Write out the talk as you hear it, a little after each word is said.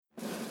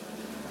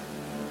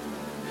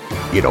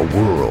In a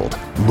world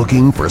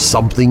looking for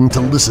something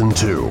to listen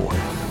to,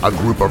 a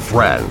group of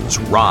friends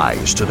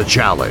rise to the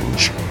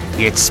challenge.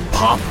 It's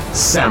Pop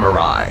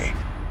Samurai.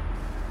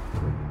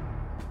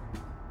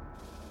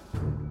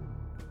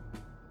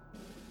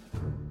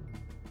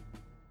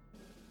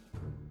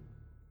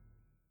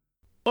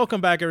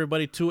 Welcome back,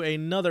 everybody, to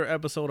another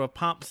episode of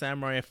Pop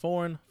Samurai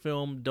Foreign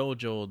Film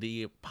Dojo,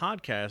 the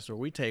podcast where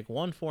we take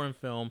one foreign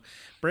film,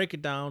 break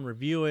it down,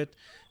 review it,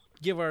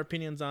 give our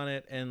opinions on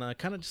it, and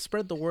kind of just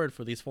spread the word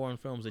for these foreign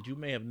films that you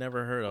may have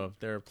never heard of.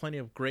 There are plenty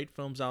of great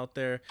films out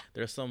there.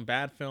 There's some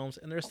bad films,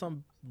 and there's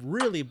some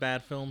really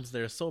bad films.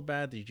 They're so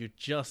bad that you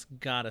just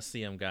gotta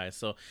see them, guys.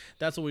 So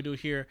that's what we do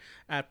here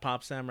at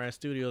Pop Samurai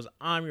Studios.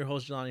 I'm your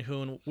host, Jelani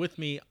Hoon. With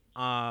me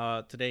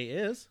today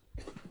is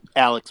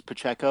Alex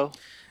Pacheco.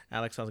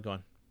 Alex, how's it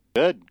going?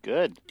 Good.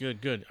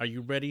 Are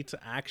you ready to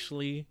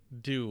actually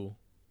do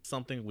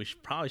something we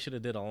probably should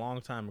have did a long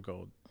time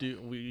ago?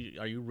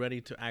 Are you ready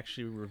to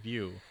actually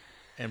review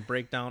and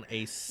break down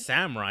a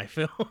samurai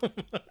film?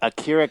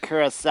 Akira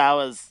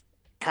Kurosawa's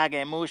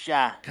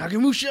Kagemusha.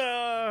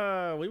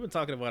 Kagemusha! We've been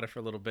talking about it for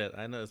a little bit.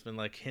 I know it's been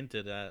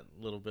hinted at a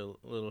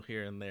little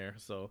here and there.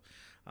 So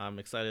I'm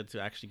excited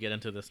to actually get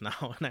into this now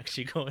and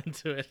actually go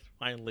into it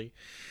finally.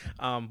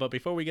 But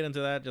before we get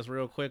into that, just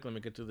real quick, let me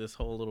get to this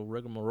whole little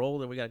rigmarole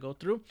that we got to go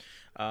through.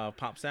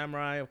 Pop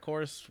Samurai, of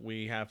course,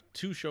 we have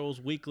 2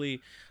 shows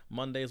weekly.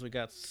 Mondays, we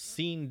got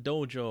Scene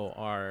Dojo,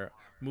 our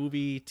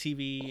movie,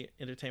 TV,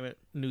 entertainment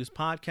news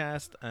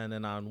podcast. And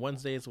then on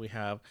Wednesdays, we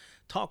have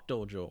Talk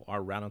Dojo,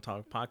 our Random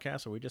Talk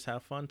podcast, where we just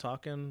have fun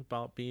talking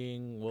about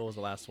being, what was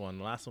the last one?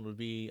 The last one would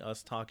be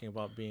us talking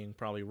about being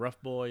probably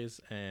Rough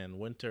Boys and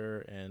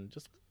Winter and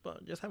just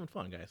having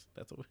fun, guys.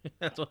 That's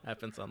what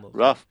happens on those.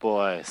 Rough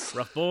Boys.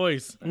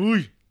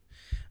 Ooh.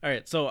 All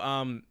right, so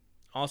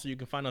also you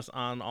can find us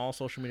on all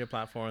social media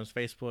platforms: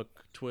 Facebook,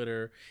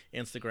 Twitter,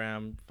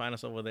 Instagram. Find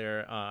us over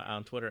there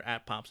on Twitter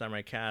at Pop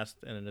Samurai Cast,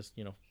 and then just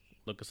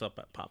look us up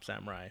at Pop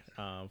Samurai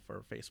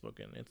for Facebook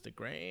and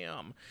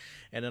Instagram.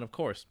 And then, of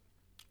course,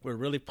 we're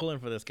really pulling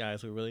for this,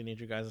 guys. We really need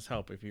you guys'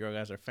 help. If you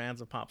guys are fans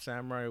of Pop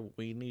Samurai,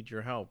 we need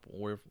your help.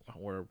 We're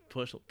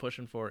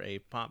pushing for a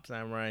Pop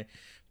Samurai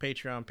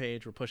Patreon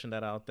page. We're pushing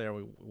that out there.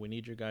 We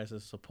need your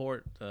guys'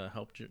 support to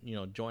help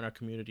join our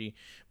community,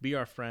 be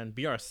our friend,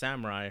 be our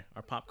samurai,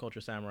 our pop culture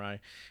samurai,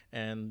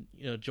 and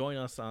join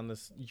us on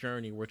this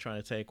journey we're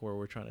trying to take, where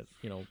we're trying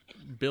to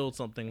build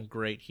something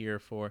great here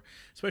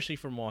especially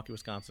for Milwaukee,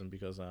 Wisconsin,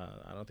 because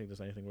I don't think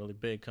there's anything really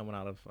big coming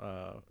out of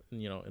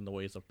in the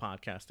ways of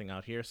podcasting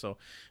out here. So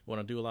we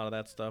want to do a lot of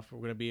that stuff. We're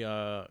going to be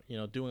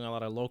doing a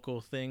lot of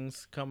local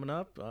things coming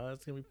up.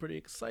 It's going to be pretty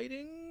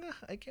exciting.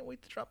 I can't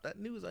wait to drop that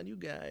news on you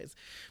guys.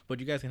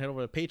 But you guys can head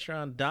over to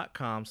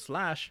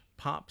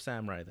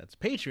patreon.com/popsamurai. That's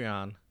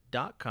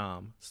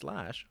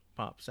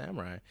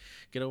patreon.com/popsamurai.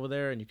 Get over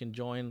there and you can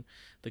join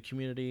the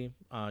community.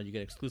 You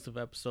get exclusive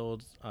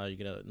episodes. You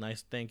get a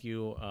nice thank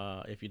you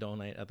if you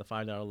donate at the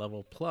 $5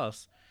 level.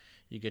 Plus,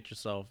 you get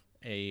yourself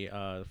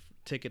a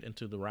ticket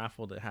into the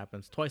raffle that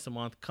happens twice a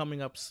month,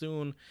 coming up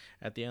soon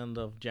at the end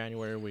of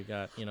January. We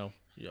got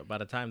by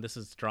the time this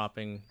is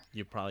dropping,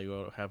 you probably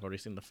will have already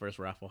seen the first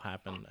raffle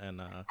happen,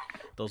 and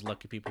those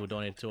lucky people who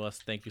donated to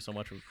us, thank you so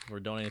much for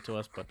donating to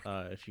us. But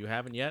if you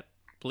haven't yet,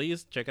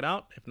 please check it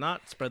out. If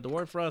not, spread the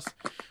word for us.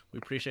 We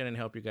appreciate any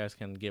help you guys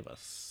can give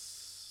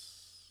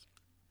us.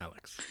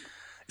 Alex.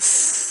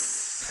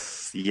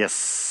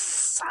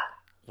 Yes.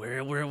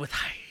 We're with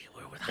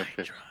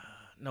Hydra.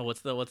 No,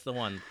 what's the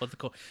one? What's the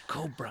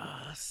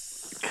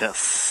Cobras?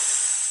 Yes.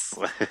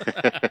 All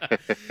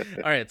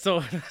right,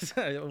 so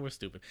we're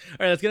stupid. All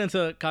right, let's get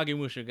into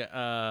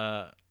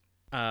Kagemusha.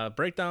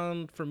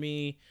 Breakdown for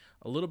me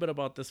a little bit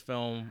about this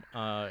film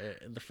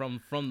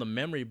from the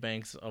memory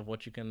banks of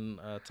what you can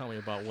tell me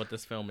about what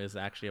this film is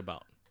actually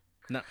about.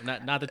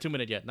 Not the 2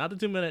 minute yet. Not the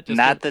 2 minute.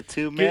 The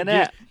 2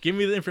 minute. Give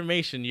me the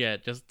information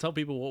yet. Just tell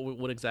people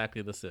what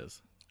exactly this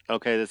is.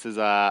 Okay, this is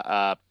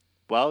like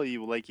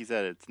you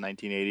said, it's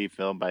 1980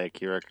 film by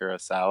Akira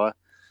Kurosawa.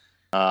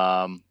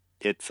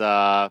 It's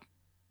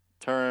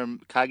term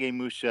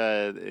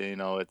Kagemusha.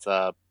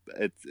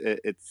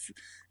 It's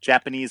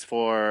Japanese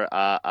for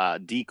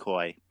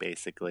decoy,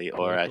 basically,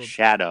 or a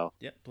shadow.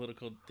 Yeah,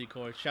 political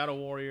decoy. Shadow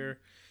warrior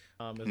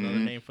is another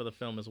name for the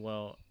film as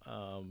well.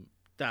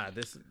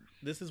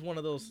 This is one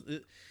of those.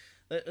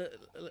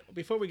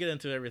 Before we get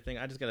into everything,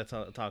 I just got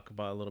to talk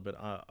about a little bit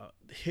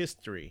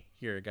history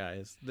here,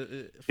 guys.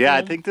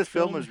 I think this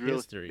film was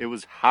really. It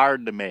was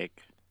hard to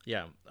make.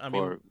 Yeah,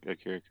 for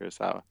Akira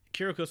Kurosawa.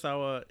 Akira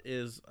Kurosawa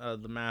is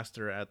the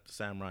master at the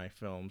samurai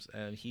films,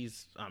 and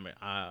he's.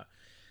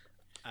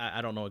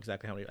 I don't know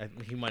exactly how many.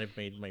 He might have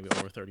made maybe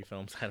over 30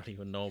 films. I don't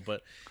even know,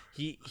 but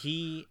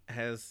he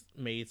has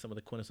made some of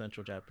the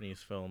quintessential Japanese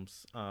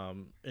films,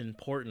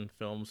 important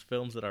films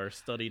that are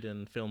studied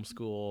in film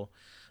school.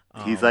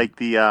 He's like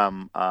the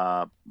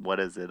what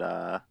is it?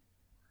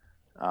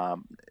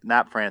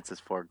 Not Francis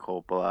Ford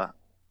Coppola,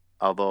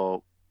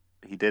 although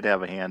he did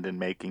have a hand in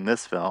making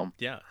this film.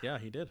 Yeah,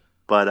 he did.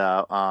 But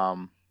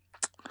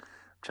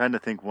trying to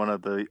think one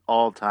of the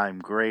all-time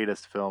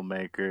greatest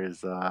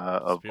filmmakers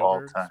of all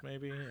Spielberg's time.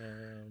 maybe.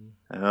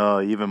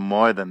 Oh, even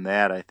more than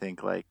that, I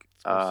think. Like,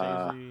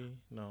 Scorsese.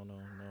 No.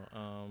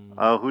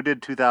 who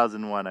did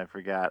 2001? I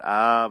forgot.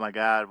 Oh my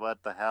God,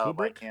 what the hell?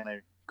 Why Kubrick? can't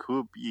I?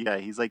 Yeah,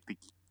 he's like the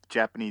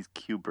Japanese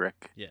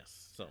Kubrick.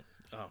 Yes. So,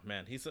 oh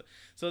man,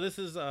 so this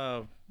is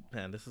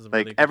this is a Like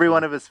really good every film.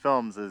 one of his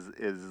films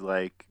is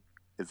like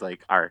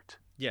art.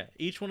 Yeah,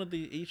 each one of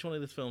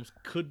these films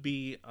could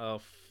be a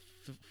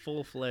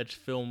full-fledged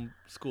film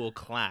school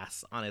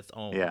class on its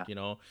own. Yeah. You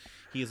know,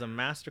 he's a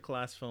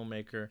masterclass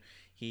filmmaker.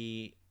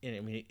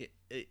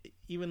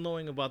 Even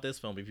knowing about this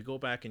film, if you go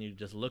back and you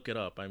just look it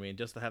up, I mean,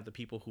 just to have the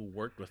people who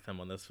worked with him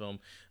on this film,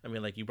 I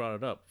mean, like you brought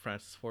it up,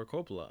 Francis Ford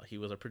Coppola, he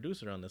was a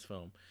producer on this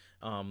film.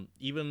 I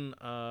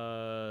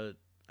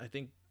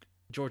think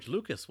George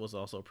Lucas was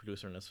also a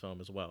producer in this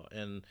film as well,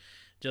 and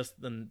just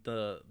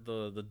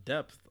the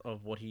depth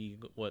of what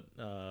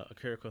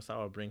Akira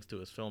Kurosawa brings to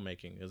his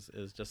filmmaking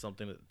is just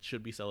something that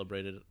should be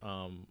celebrated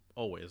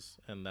always,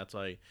 and that's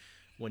why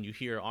when you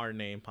hear our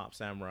name, Pop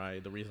Samurai,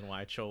 the reason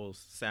why I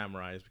chose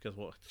Samurai is because,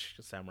 well,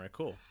 Samurai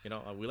cool,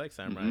 we like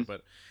Samurai,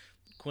 but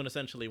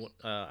quintessentially,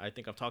 I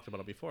think I've talked about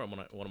it before. One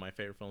of my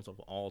favorite films of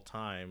all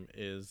time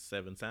is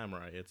Seven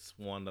Samurai. It's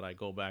one that I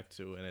go back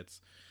to, and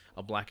it's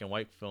a black and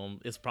white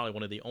film. It's probably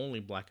one of the only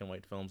black and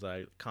white films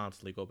I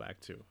constantly go back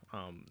to.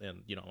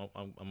 And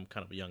I'm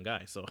kind of a young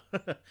guy, so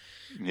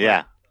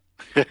yeah.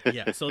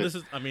 Yeah. So this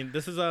is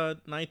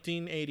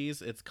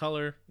 1980s. It's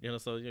color,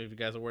 So if you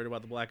guys are worried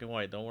about the black and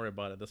white, don't worry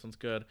about it. This one's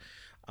good.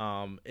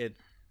 God,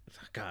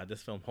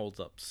 this film holds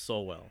up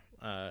so well.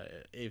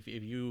 If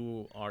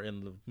you are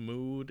in the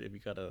mood, if you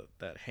got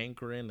that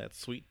hankering, that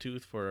sweet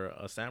tooth for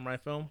a samurai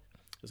film,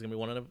 this is gonna be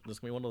one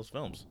of those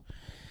films.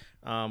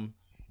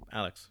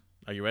 Alex,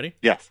 are you ready?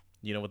 Yes.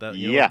 You know what that?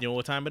 Yeah. You know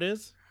what time it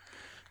is?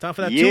 Time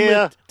for that.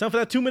 Yeah. Time for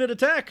that 2-minute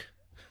attack.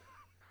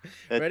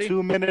 Ready?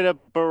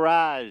 2-minute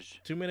barrage.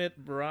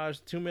 2-minute barrage.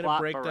 2-minute Plot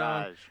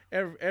breakdown.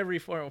 barrage. Every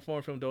Forum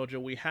Film Dojo,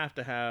 we have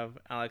to have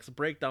Alex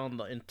break down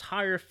the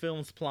entire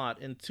film's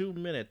plot in 2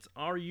 minutes.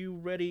 Are you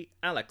ready,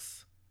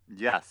 Alex?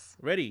 Yes.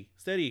 Ready,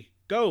 steady,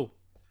 go.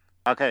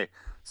 Okay,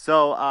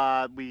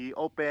 so we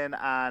open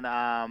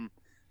on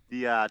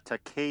the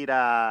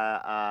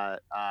Takeda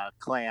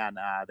clan.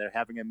 They're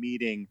having a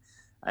meeting,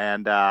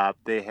 and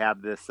they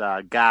have this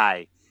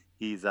guy.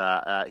 He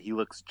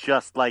looks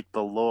just like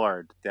the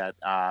Lord.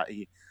 But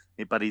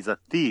he's a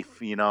thief.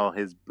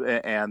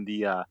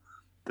 The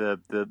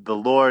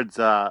Lord's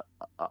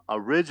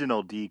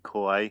original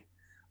decoy,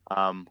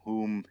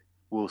 whom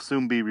will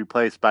soon be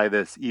replaced by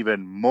this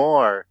even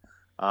more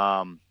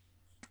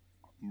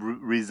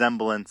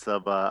resemblance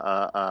of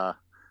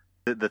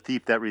the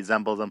thief that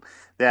resembles him.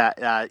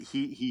 That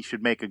he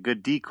should make a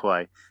good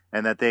decoy,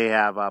 and that they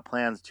have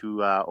plans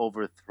to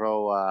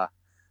overthrow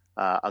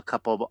a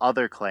couple of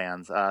other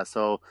clans.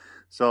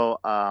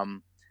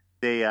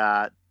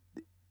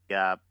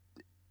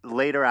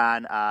 Later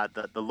on,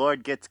 the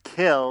Lord gets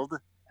killed,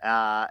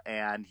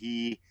 and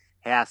he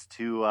has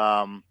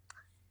to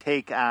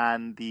take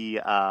on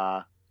the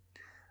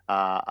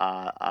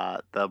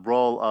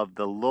role of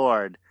the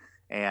Lord,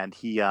 and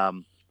he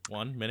 1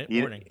 minute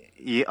warning.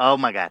 Oh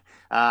my God!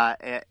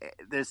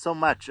 There's so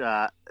much,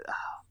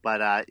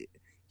 but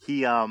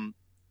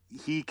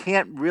he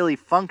can't really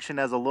function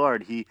as a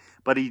Lord.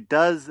 But he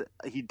does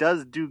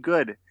do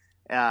good.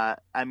 I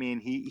mean,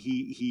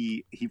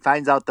 he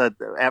finds out that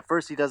at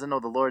first he doesn't know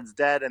the Lord's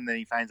dead, and then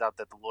he finds out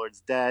that the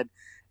Lord's dead,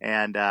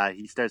 and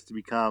he starts to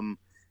become,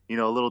 a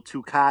little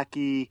too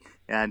cocky,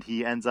 and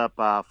he ends up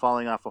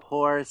falling off a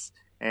horse,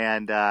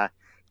 and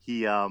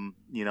he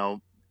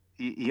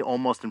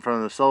almost in front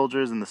of the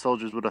soldiers, and the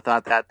soldiers would have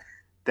thought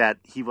that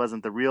he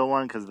wasn't the real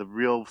one, because the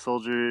real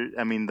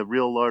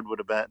Lord would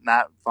have been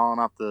not fallen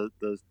off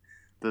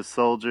the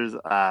soldiers.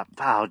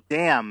 Oh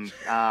damn.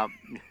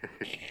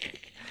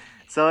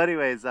 So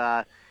anyways,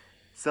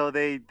 so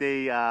they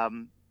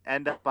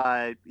end up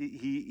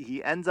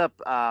he ends up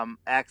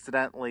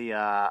accidentally 10.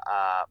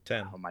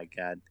 Oh my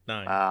God.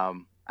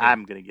 9.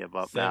 I'm gonna give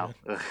up 7,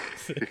 now.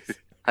 6,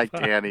 I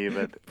 5, can't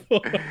even.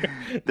 4,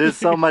 There's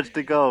so much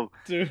to go.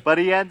 2, But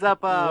he ends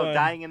up 1,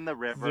 dying in the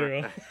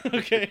river. 0.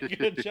 Okay,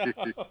 good job.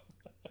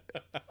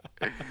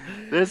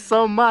 There's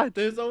so much.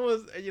 There's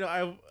almost,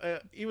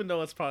 even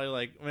though it's probably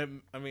like,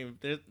 I mean,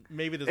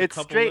 maybe there's It's a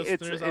couple straight.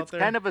 listeners out It's there.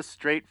 kind of a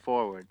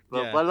straightforward.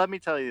 Yeah. Well, let me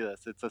tell you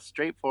this. It's a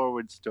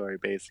straightforward story.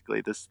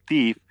 Basically, this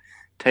thief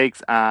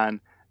takes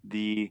on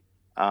the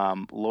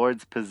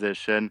Lord's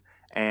position,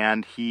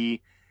 and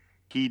he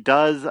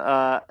does.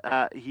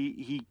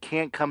 He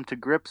can't come to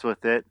grips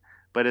with it.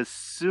 But as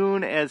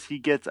soon as he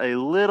gets a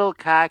little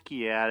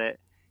cocky at it,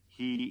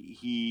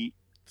 he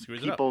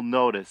Screws people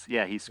notice.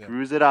 Yeah, he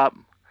screws it up.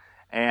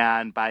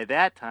 And by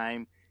that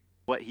time,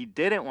 what he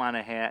didn't want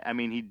to have,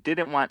 he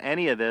didn't want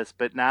any of this,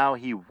 but now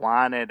he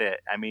wanted it.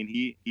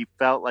 He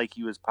felt like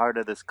he was part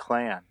of this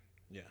clan.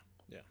 Yeah.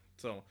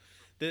 So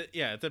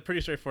It's a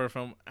pretty straightforward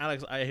film.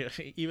 Alex,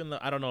 even though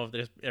I don't know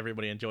if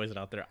everybody enjoys it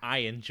out there, I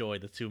enjoy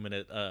the 2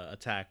 minute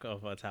attack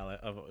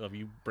of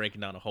you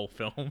breaking down a whole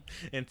film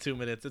in 2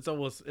 minutes. It's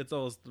always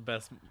the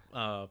best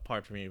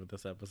part for me with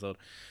this episode.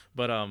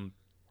 But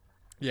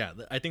yeah,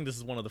 I think this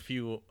is one of the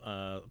few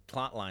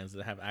plot lines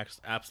that have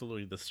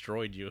absolutely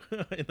destroyed you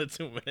in the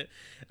 2 minute.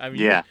 I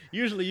mean, Yeah.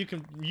 Usually you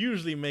can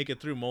make it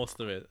through most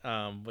of it.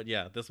 But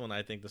yeah, this one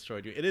I think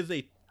destroyed you. It is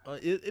it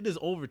is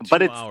over 2 hours.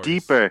 But it's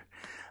deeper.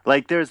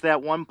 Like there's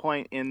that one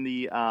point in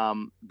the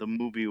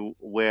movie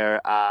where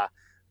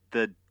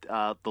the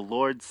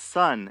Lord's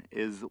son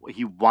he's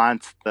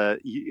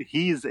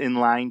in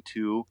line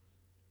to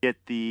get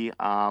the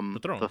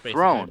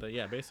throne.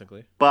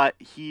 Basically. But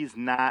he's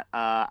not.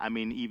 I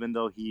mean, even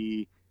though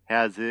he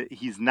has it,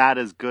 he's not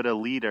as good a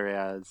leader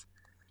as.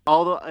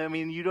 Although, I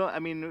mean, you don't. I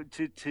mean,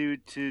 to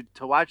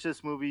watch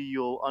this movie,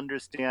 you'll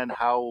understand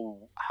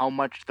how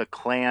much the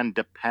clan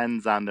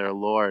depends on their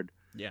lord.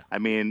 Yeah. I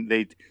mean,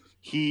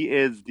 he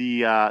is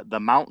the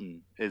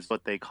mountain is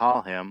what they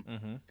call him,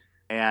 Mm-hmm.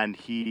 and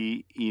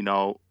he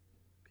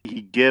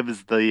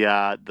gives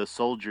the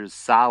soldiers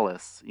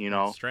solace,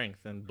 And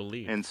strength and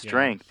belief. and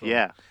strength, So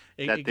that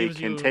it they gives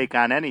can you- take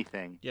on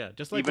anything. Yeah,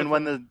 just like Even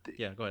with when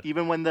go ahead.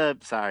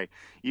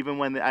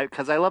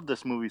 because I love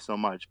this movie so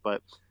much,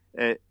 but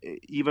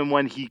even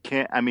when he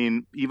can't, I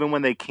mean, even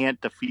when they can't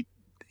defeat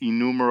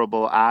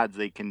innumerable odds,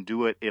 they can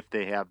do it if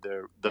they have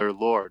their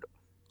lord.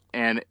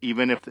 And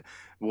even if,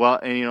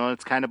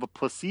 it's kind of a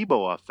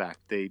placebo effect.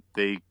 They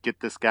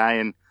get this guy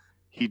and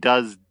he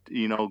does,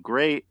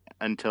 great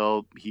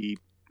until he,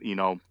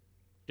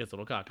 Gets a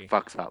little cocky.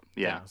 fucks up.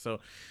 Yeah. So,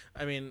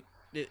 I mean,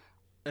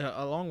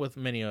 along with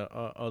many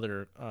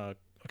other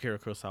Akira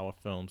Kurosawa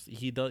films,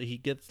 he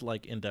gets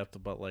like in depth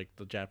about like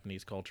the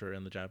Japanese culture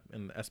and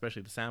and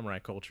especially the samurai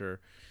culture,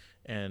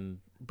 and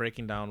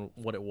breaking down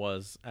what it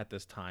was at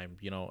this time.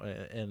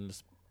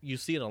 And you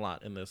see it a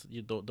lot in this.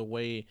 The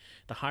way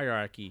the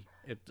hierarchy,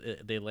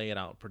 they lay it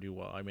out pretty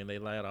well. I mean, they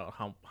lay it out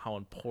how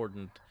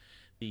important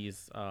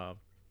these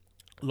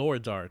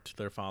lords are to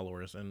their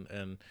followers,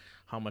 and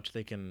how much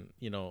they can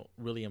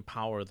really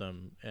empower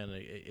them, and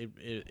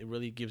it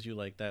really gives you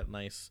like that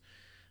nice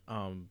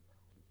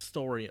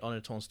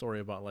undertone story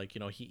about like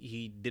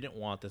he didn't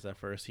want this at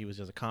first. He was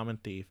just a common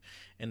thief,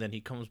 and then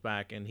he comes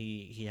back and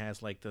he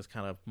has like this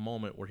kind of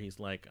moment where he's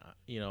like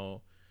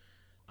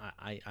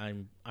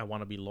I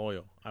want to be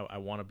loyal. I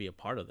want to be a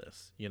part of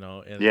this,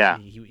 and Yeah.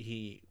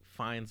 he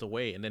finds a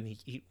way, and then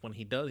he when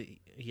he does,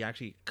 he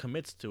actually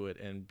commits to it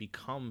and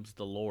becomes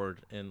the Lord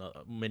in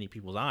many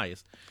people's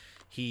eyes.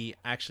 He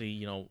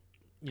actually,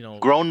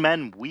 Grown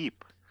men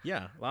weep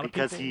yeah, a lot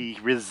because of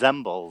people, he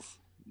resembles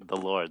the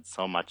Lord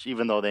so much,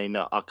 even though they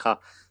know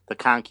the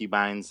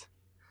concubines,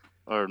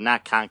 or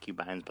not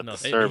concubines, but the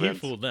he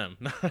servants. fooled them.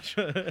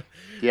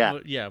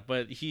 Yeah.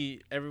 But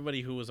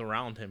everybody who was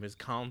around him, his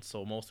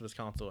council, most of his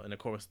council, and of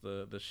course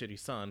the shitty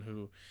son,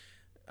 who,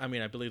 I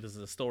mean, I believe this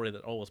is a story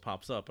that always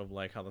pops up of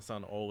like how the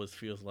son always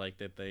feels like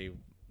that they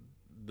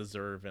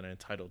deserve and are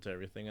entitled to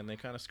everything, and they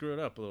kind of screw it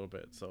up a little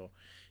bit. So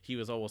he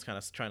was always kind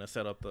of trying to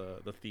set up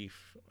the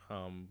thief,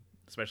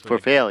 especially For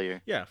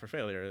failure. Yeah, for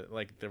failure.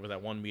 Like there was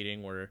that one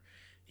meeting where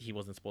he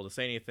wasn't supposed to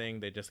say anything.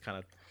 They just kind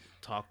of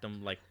talked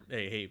him like,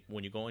 hey,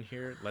 when you go in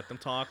here, let them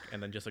talk,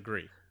 and then just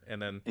agree.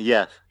 And then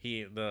Yes.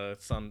 the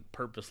son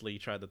purposely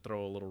tried to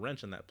throw a little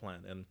wrench in that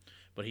plan,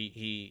 but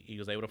he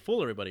was able to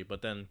fool everybody.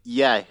 But then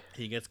Yeah.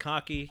 he gets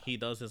cocky. He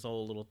does his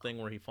whole little thing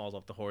where he falls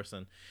off the horse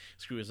and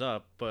screws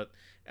up. But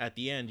at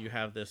the end, you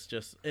have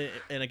this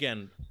and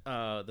again,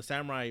 the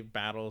samurai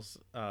battles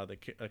that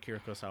Akira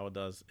Kurosawa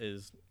does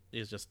is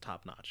just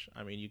top notch.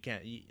 I mean,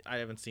 I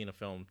haven't seen a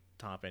film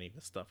top any of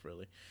this stuff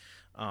really.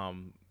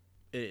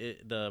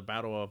 The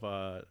battle of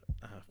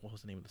what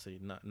was the name of the city?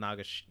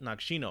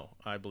 Nagashino,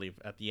 I believe,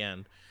 at the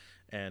end,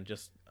 and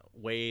just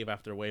wave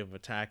after wave of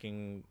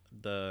attacking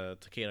the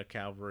Takeda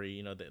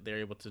cavalry. They're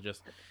able to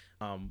just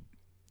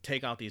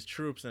take out these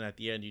troops, and at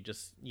the end, you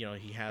just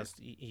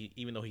he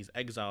even though he's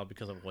exiled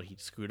because of what he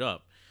screwed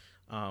up,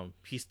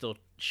 he still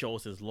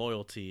shows his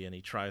loyalty, and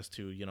he tries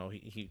to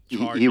he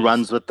charges, He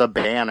runs with the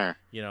banner.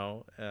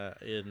 Even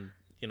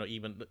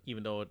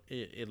though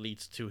it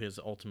leads to his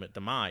ultimate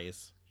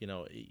demise, you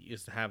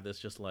just have this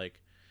just like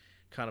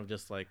kind of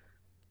just like,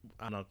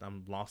 I don't know,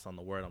 I'm lost on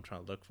the word I'm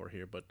trying to look for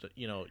here, but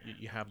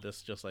you have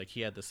this just like he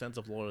had the sense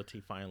of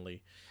loyalty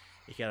finally.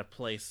 He had a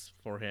place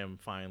for him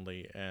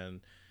finally,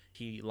 and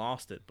he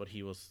lost it, but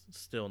he was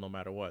still, no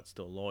matter what,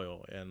 still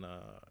loyal, and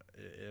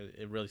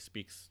it really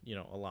speaks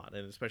a lot.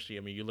 And especially,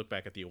 I mean, you look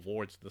back at the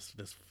awards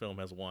this film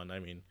has won. I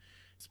mean,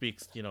 it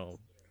speaks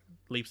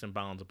leaps and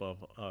bounds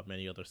above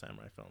many other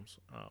samurai films.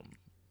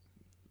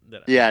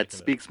 It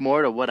speaks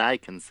more to what I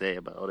can say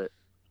about it.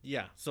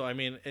 Yeah, so I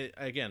mean,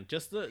 again,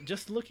 just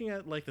looking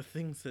at like the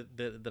things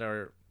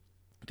that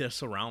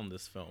surround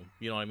this film,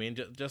 you know what I mean?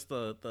 Just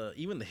the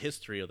even the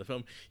history of the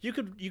film. You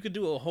could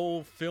do a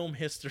whole film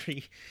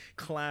history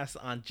class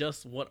on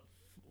just what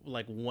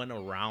like went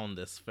around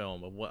this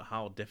film, of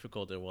how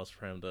difficult it was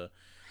for him to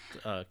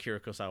Kira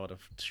Kurosawa to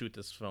shoot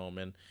this film,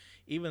 and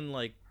even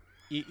like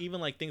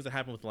even like things that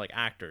happen with like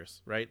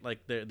actors, right? Like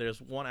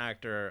there's one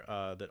actor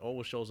that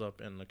always shows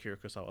up in Akira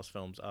Kurosawa's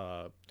films,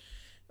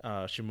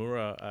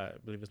 Shimura, I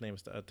believe his name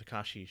is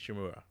Takashi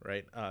Shimura,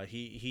 right?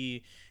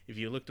 He, if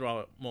you look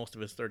throughout most of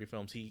his 30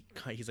 films,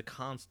 he's a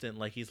constant,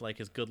 like he's like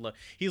his good luck.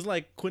 He's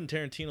like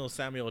Quentin Tarantino's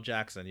Samuel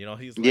Jackson, you know.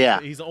 He's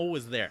like, he's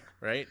always there,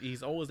 right?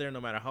 He's always there, no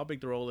matter how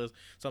big the role is.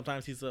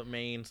 Sometimes he's the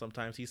main,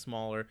 sometimes he's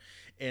smaller,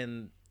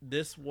 and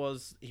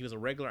he was a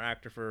regular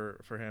actor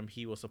for him.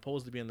 He was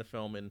supposed to be in the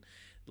film, and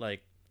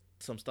like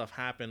some stuff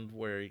happened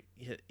where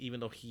even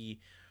though he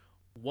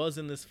was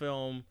in this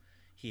film,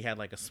 he had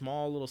like a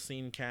small little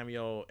scene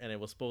cameo, and it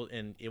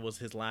was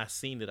his last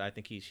scene that I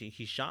think he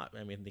shot.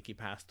 I mean, I think he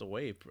passed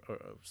away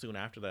soon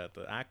after that,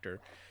 the actor.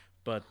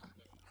 But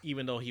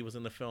even though he was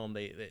in the film,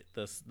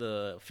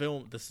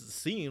 the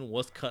scene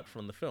was cut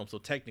from the film, so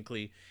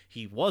technically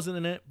he wasn't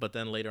in it. But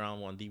then later on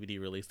DVD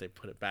release, they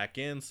put it back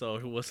in. So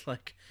it was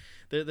like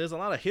there's a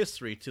lot of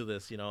history to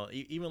this, you know.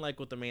 Even like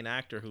with the main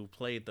actor who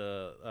played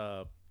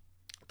the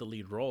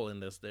lead role in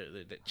this,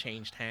 that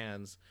changed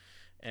hands.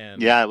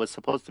 And yeah, it was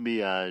supposed to be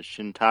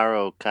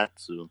Shintaro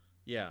Katsu.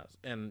 Yeah,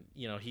 and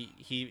you know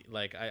he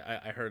like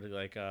I heard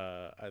like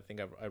I think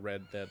I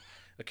read that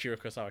Akira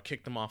Kurosawa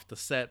kicked him off the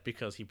set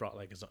because he brought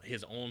like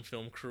his own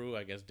film crew,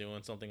 I guess,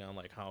 doing something on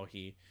like how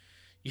he,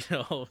 you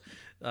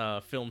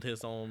know, filmed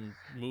his own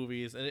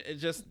movies, and it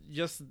just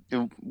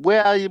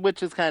well,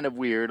 which is kind of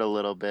weird a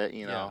little bit,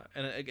 you know.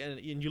 And again,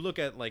 you look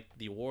at like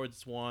the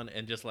awards won,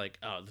 and just like,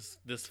 oh,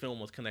 this film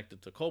was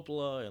connected to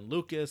Coppola and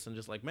Lucas, and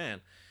just like,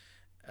 man.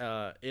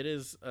 It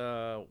is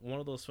one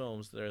of those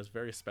films that is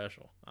very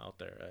special out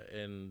there,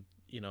 and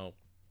you know,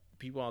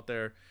 people out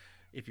there,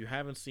 if you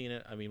haven't seen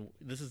it, I mean,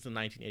 this is the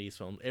 1980s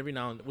film. Every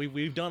now and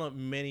we've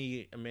done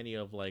many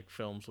of like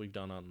films we've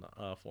done on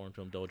Foreign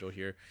Film Dojo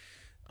here.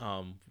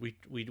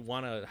 We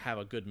want to have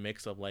a good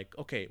mix of like,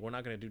 okay, we're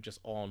not going to do just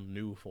all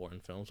new foreign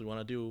films. We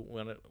want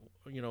to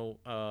you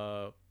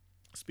know,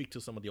 speak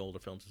to some of the older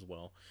films as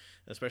well,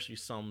 especially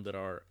some that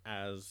are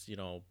as, you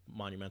know,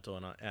 monumental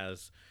and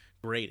as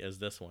great as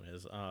this one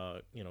is.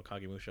 You know,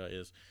 Kagemusha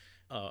is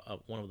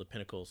one of the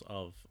pinnacles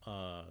of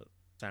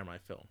samurai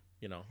film,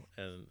 you know,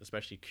 and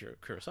especially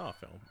Kurosawa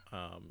film.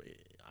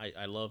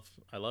 I love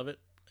it.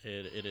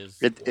 It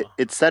is.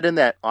 It's set in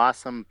that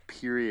awesome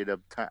period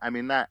of time. I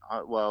mean,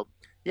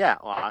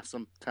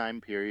 awesome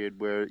time period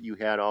where you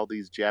had all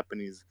these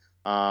Japanese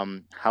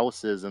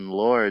houses and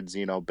lords,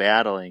 you know,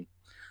 battling.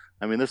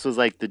 I mean, this was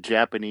like the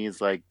Japanese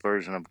like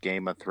version of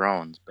Game of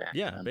Thrones back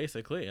then.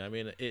 Basically. I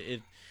mean,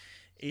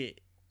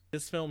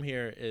 this film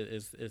here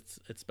it's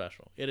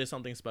special. It is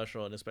something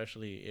special, and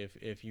especially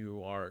if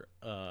you are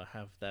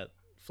have that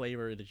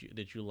flavor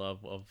that you love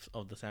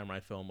of the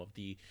samurai film, of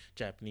the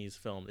Japanese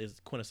film, is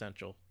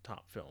quintessential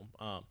top film.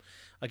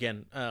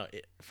 Again,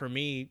 for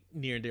me,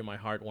 near and dear my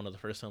heart, one of the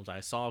first films I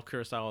saw of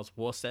Kurosawa's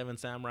was Seven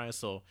Samurai.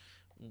 So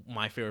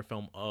my favorite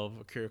film of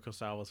Akira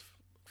Kurosawa's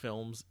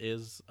films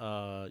is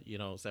you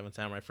know, Seven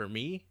Samurai for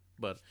me.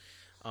 But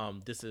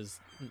this is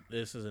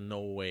in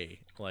no way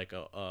like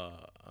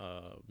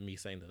me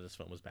saying that this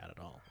film was bad at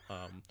all.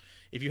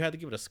 If you had to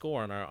give it a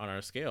score on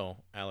our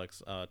scale,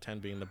 Alex, 10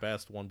 being the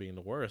best, 1 being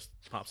the worst,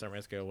 Pop Samurai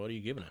scale, what are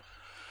you giving it?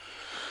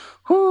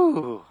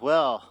 Whew,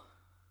 well,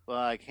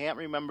 I can't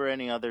remember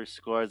any other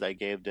scores I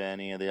gave to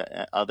any of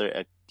the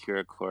other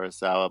Akira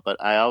Kurosawa, but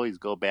I always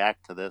go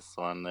back to this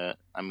one.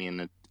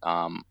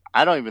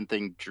 I don't even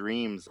think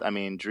Dreams. I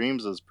mean,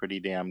 Dreams was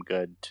pretty damn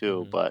good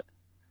too, but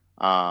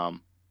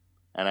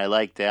and I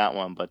like that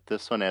one. But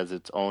this one has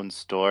its own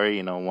story,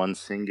 you know, one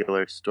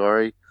singular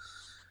story.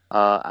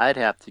 I'd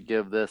have to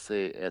give this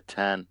a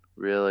 10,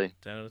 really.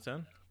 10 out of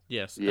 10?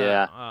 Yes.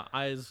 Yeah.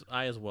 I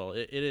as well.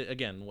 It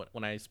again,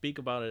 when I speak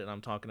about it and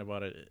I'm talking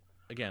about it,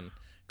 again,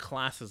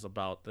 classes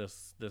about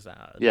this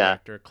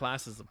director.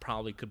 Classes that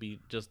probably could be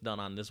just done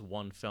on this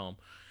one film.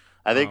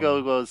 I think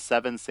it'll go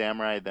Seven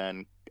Samurai,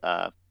 then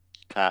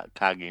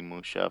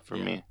Kagemusha for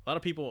me. A lot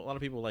of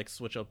people like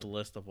switch up the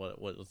list of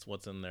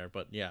what's in there,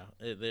 but yeah,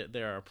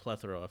 there are a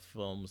plethora of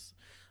films.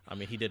 I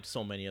mean, he did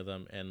so many of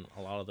them, and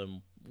a lot of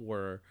them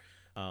were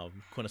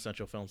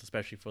quintessential films,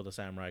 especially for the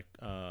samurai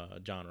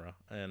genre.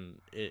 And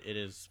it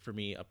is for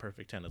me a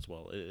perfect 10 as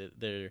well.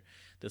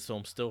 This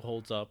film still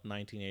holds up,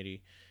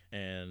 1980,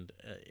 and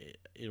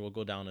it will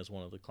go down as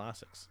one of the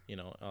classics. You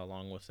know,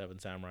 along with Seven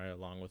Samurai,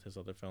 along with his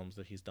other films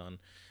that he's done.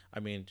 I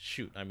mean,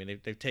 shoot, I mean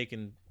they've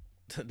taken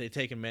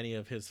many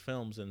of his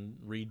films and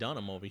redone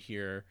them over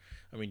here.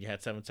 I mean, you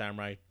had Seven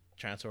Samurai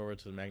transfer over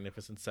to the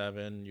Magnificent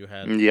Seven. You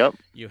had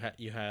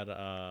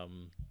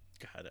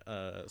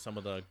some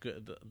of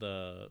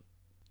the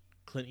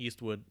Clint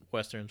Eastwood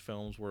Western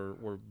films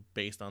were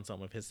based on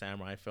some of his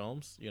samurai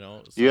films. You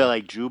know, so,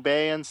 like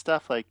Jubei and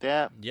stuff like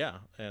that. Yeah,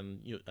 and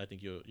I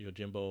think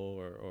Yojimbo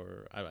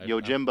or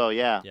Yojimbo,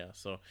 yeah. Yeah,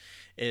 so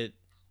it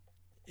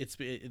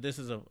this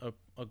is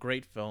a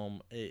great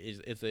film.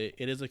 It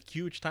is a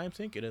huge time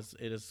sink. It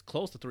is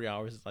close to 3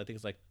 hours. I think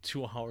it's like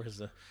 2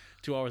 hours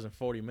and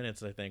 40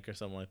 minutes, I think, or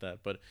something like that.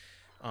 But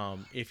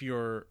if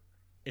you're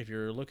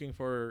looking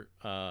for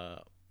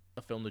a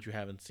film that you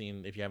haven't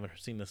seen, if you haven't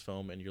seen this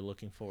film and you're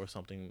looking for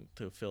something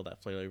to fill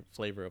that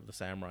flavor of the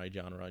samurai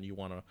genre, and you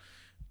want to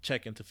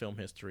check into film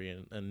history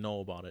and know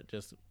about it,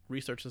 just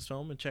research this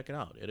film and check it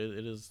out. It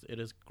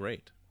is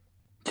great.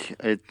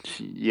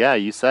 Yeah,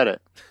 you said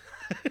it.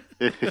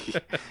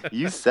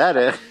 You said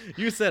it.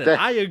 You said it.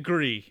 I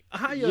agree.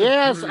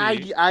 Yes,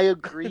 I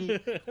agree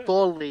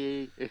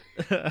fully.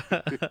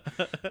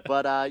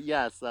 But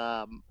yes,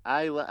 I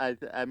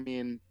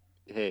mean,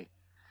 hey,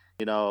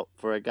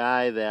 for a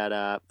guy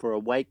that for a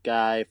white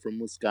guy from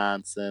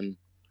Wisconsin,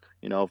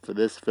 for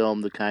this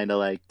film to kind of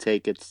like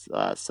take its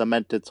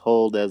cement its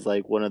hold as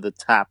like one of the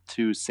top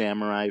 2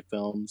 samurai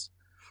films,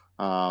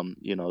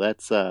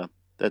 that's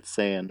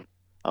saying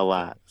a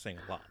lot. Saying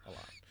a lot.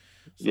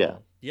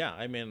 So, yeah.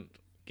 I mean,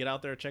 get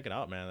out there, check it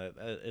out, man.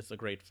 It's a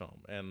great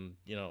film, and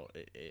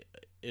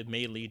it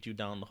may lead you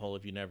down the hole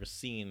if you've never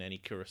seen any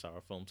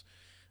Kurosawa films.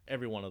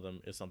 Every one of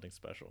them is something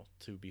special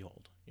to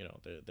behold.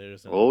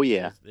 There's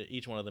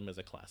each one of them is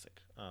a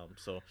classic.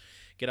 So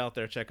get out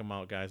there, check them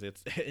out, guys. It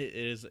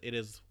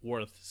is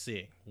worth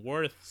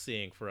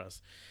seeing for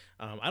us.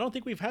 I don't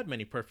think we've had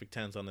many perfect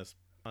 10s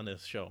on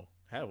this show,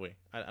 have we?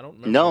 I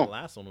don't remember the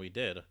last one we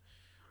did.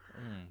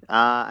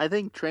 I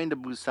think Train to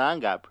Busan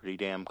got pretty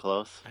damn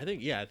close. I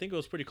think it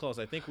was pretty close.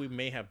 I think we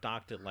may have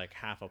docked it like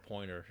half a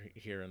pointer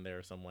here and there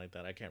or something like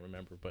that. I can't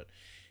remember, but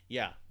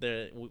yeah,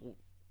 I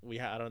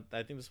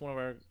think this is one of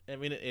our. I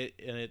mean,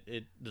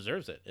 it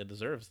deserves it. It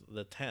deserves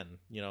the 10.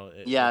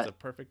 It's a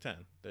perfect 10.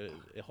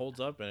 It holds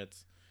up, and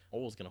it's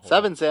always gonna hold.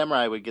 Seven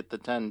Samurai would get the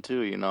 10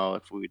 too.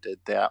 If we did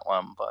that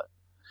one, but.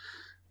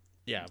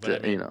 Yeah,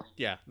 but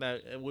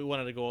we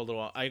wanted to go a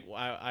little.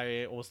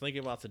 I was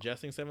thinking about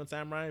suggesting Seven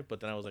Samurai,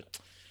 but then I was like,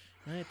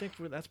 I think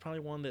that's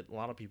probably one that a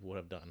lot of people would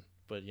have done.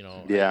 But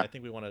I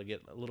think we wanted to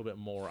get a little bit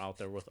more out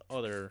there with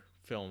other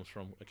films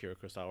from Akira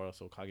Kurosawa.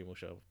 So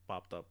Kagemusha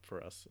popped up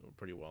for us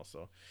pretty well.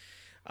 So,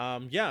 I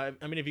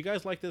mean, if you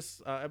guys like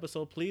this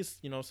episode, please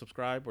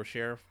subscribe or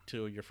share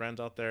to your friends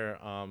out there.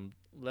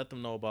 Let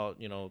them know about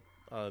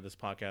this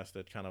podcast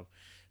that kind of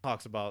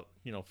talks about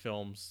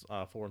films,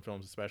 foreign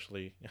films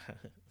especially.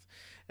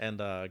 And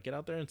get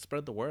out there and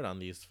spread the word on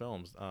these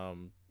films.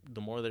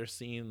 The more they're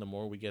seen, the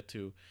more we get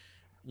to,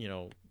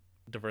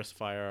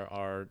 diversify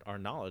our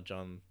knowledge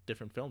on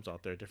different films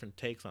out there, different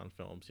takes on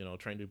films.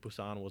 Train to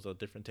Busan was a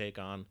different take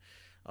on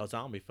a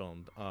zombie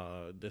film.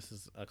 This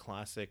is a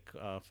classic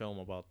film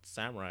about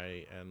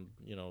samurai and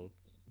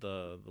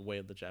the way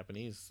of the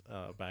Japanese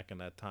back in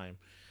that time,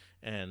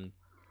 and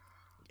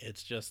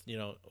it's just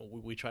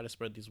we try to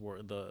spread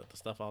the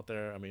stuff out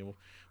there. I mean,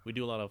 we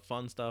do a lot of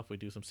fun stuff. We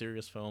do some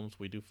serious films.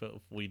 We do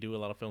a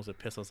lot of films that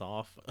piss us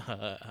off.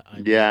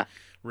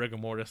 Rigor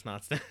mortis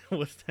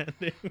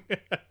notwithstanding.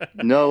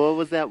 No, what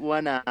was that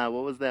one?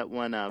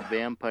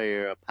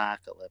 Vampire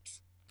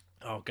Apocalypse.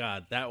 Oh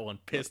God, that one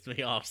pissed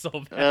me off so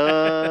bad.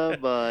 Oh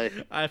boy,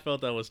 I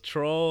felt I was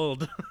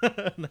trolled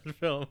in that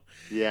film.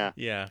 Yeah,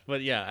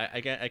 but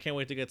I can't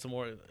wait to get some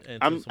more.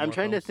 I'm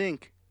trying to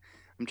think.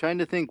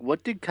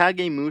 What did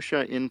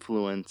Kagemusha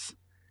influence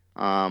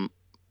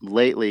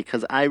lately?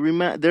 Because I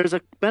remember there's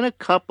been a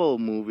couple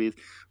movies.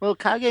 Well,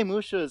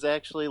 Kagemusha is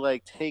actually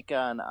like take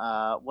on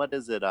what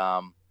is it?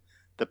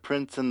 The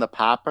Prince and the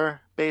Pauper,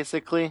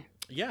 basically.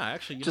 Yeah,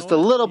 actually, just a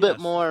little bit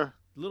more.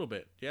 A little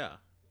bit, yeah.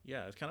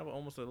 It's kind of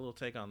almost a little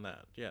take on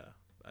that. Yeah,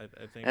 I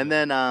think. And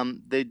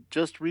then they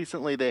just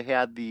recently they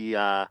had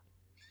the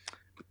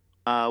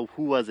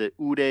who was it?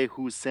 Uday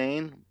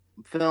Hussein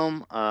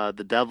film,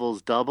 The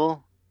Devil's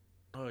Double.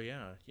 Oh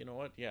yeah, you know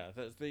what? Yeah,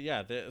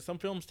 some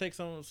films take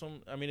some.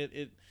 I mean,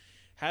 it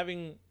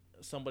having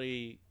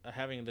somebody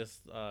having this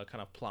kind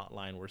of plot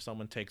line where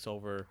someone takes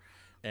over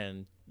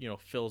and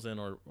fills in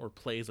or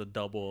plays a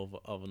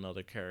double of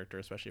another character,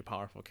 especially a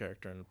powerful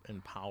character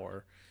in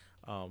power.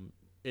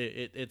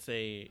 It's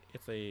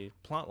a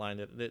plot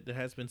line that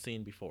has been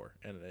seen before,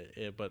 and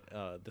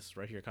but this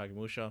right here,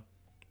 Kagemusha,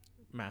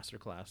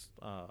 masterclass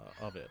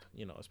of it.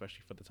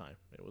 Especially for the time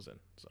it was in.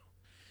 So.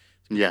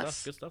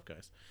 Good stuff,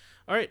 guys.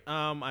 All right,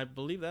 I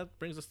believe that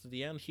brings us to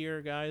the end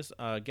here, guys.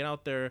 Get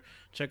out there,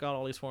 check out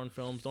all these foreign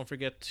films. Don't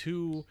forget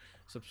to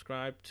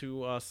subscribe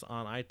to us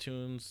on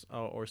iTunes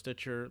or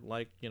Stitcher.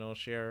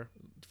 Share,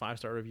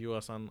 5-star review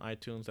us on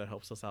iTunes. That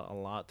helps us out a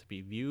lot to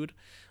be viewed.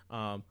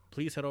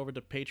 Please head over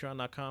to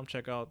patreon.com.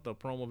 Check out the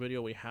promo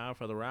video we have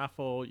for the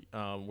raffle.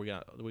 We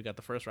got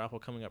the first raffle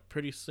coming up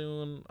pretty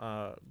soon.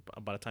 By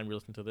the time you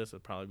listen to this, it'll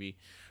probably be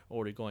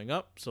already going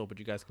up. But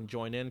you guys can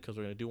join in because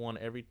we're going to do one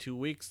every 2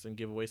 weeks and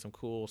give away some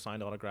cool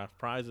signed autographed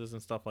prizes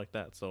and stuff like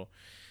that. So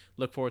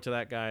look forward to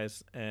that,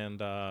 guys. And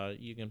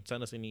you can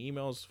send us any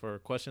emails for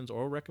questions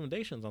or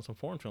recommendations on some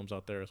foreign films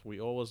out there. So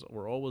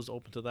we're always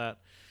open to that.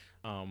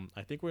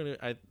 I think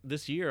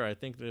this year. I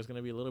think there's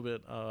gonna be a little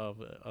bit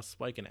of a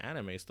spike in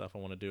anime stuff I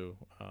want to do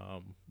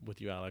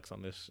with you, Alex,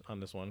 on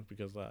this one,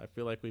 because I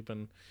feel like we've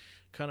been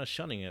kind of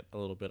shunning it a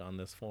little bit on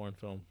this foreign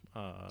film.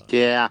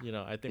 Yeah.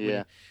 I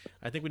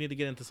think we need to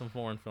get into some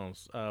foreign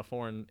films,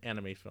 foreign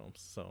anime films.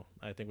 So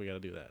I think we got to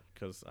do that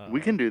because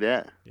we can do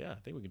that. Yeah, I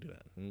think we can do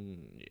that.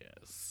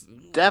 Yes,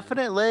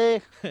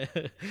 definitely.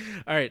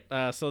 All right.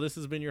 So this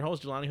has been your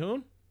host, Jelani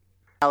Hoon.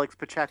 Alex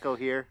Pacheco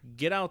here.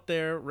 Get out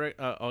there.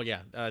 Oh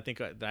yeah, I think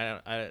did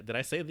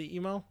I say the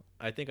email?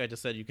 I think I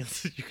just said you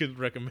can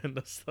recommend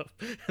us stuff,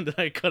 and then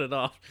I cut it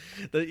off.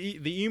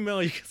 The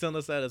email you can send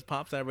us at is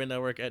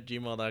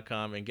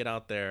popsamurainetwork@gmail.com, and get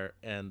out there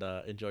and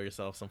enjoy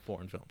yourself some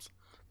foreign films.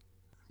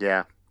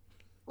 Yeah,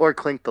 or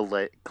click the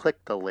link.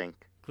 Click the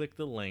link.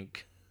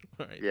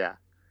 All right. Yeah.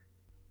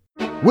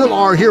 Will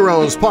Our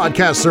Heroes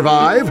podcast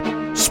survive?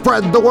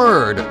 Spread the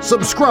word,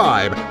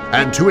 subscribe,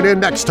 and tune in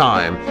next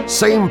time.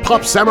 Same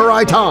Pop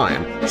Samurai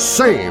time,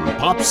 same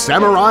Pop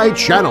Samurai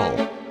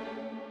channel.